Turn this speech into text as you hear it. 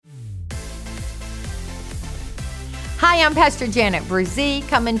Hi, I'm Pastor Janet Brzee,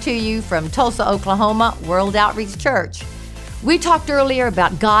 coming to you from Tulsa, Oklahoma, World Outreach Church. We talked earlier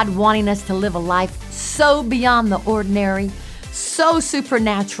about God wanting us to live a life so beyond the ordinary, so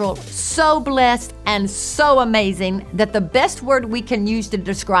supernatural, so blessed, and so amazing that the best word we can use to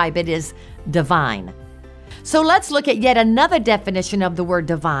describe it is divine. So let's look at yet another definition of the word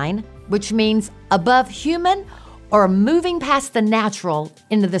divine, which means above human or moving past the natural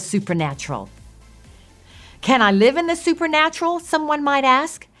into the supernatural. Can I live in the supernatural, someone might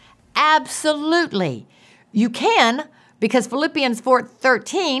ask? Absolutely. You can, because Philippians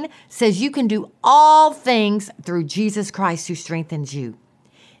 4:13 says you can do all things through Jesus Christ who strengthens you.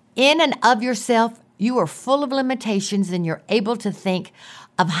 In and of yourself, you are full of limitations and you're able to think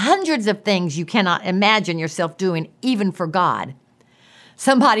of hundreds of things you cannot imagine yourself doing, even for God.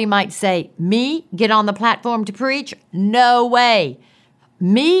 Somebody might say, me get on the platform to preach? No way.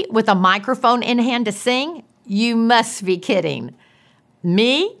 Me with a microphone in hand to sing? You must be kidding.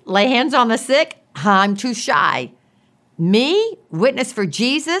 Me lay hands on the sick? I'm too shy. Me witness for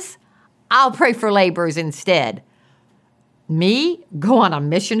Jesus? I'll pray for laborers instead. Me go on a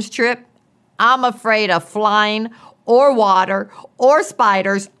missions trip? I'm afraid of flying or water or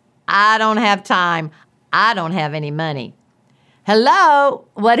spiders. I don't have time. I don't have any money. Hello,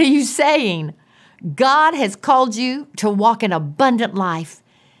 what are you saying? God has called you to walk an abundant life,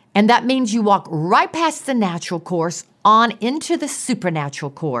 and that means you walk right past the natural course on into the supernatural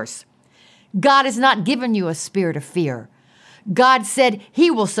course. God has not given you a spirit of fear. God said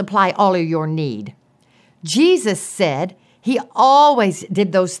He will supply all of your need. Jesus said He always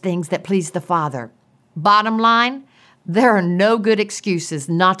did those things that pleased the Father. Bottom line, there are no good excuses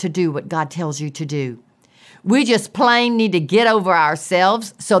not to do what God tells you to do. We just plain need to get over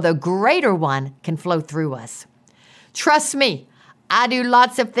ourselves so the greater one can flow through us. Trust me, I do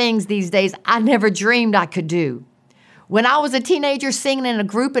lots of things these days I never dreamed I could do. When I was a teenager singing in a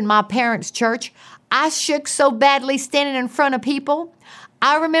group in my parents' church, I shook so badly standing in front of people.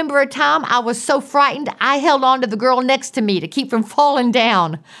 I remember a time I was so frightened I held on to the girl next to me to keep from falling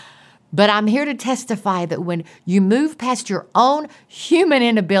down. But I'm here to testify that when you move past your own human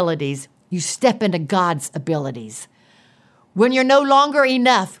inabilities, you step into God's abilities. When you're no longer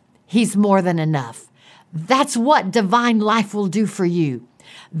enough, He's more than enough. That's what divine life will do for you.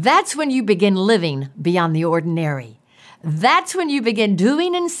 That's when you begin living beyond the ordinary. That's when you begin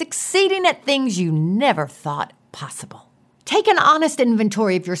doing and succeeding at things you never thought possible. Take an honest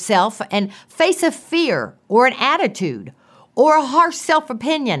inventory of yourself and face a fear or an attitude or a harsh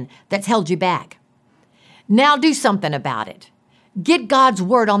self-opinion that's held you back. Now do something about it. Get God's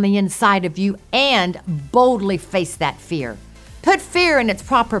word on the inside of you and boldly face that fear. Put fear in its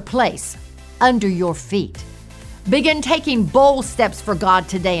proper place, under your feet. Begin taking bold steps for God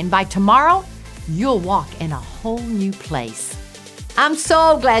today, and by tomorrow, you'll walk in a whole new place. I'm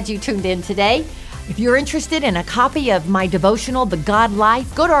so glad you tuned in today. If you're interested in a copy of my devotional, The God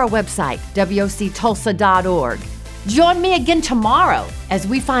Life, go to our website, woctulsa.org. Join me again tomorrow as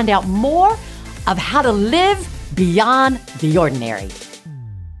we find out more of how to live beyond the ordinary.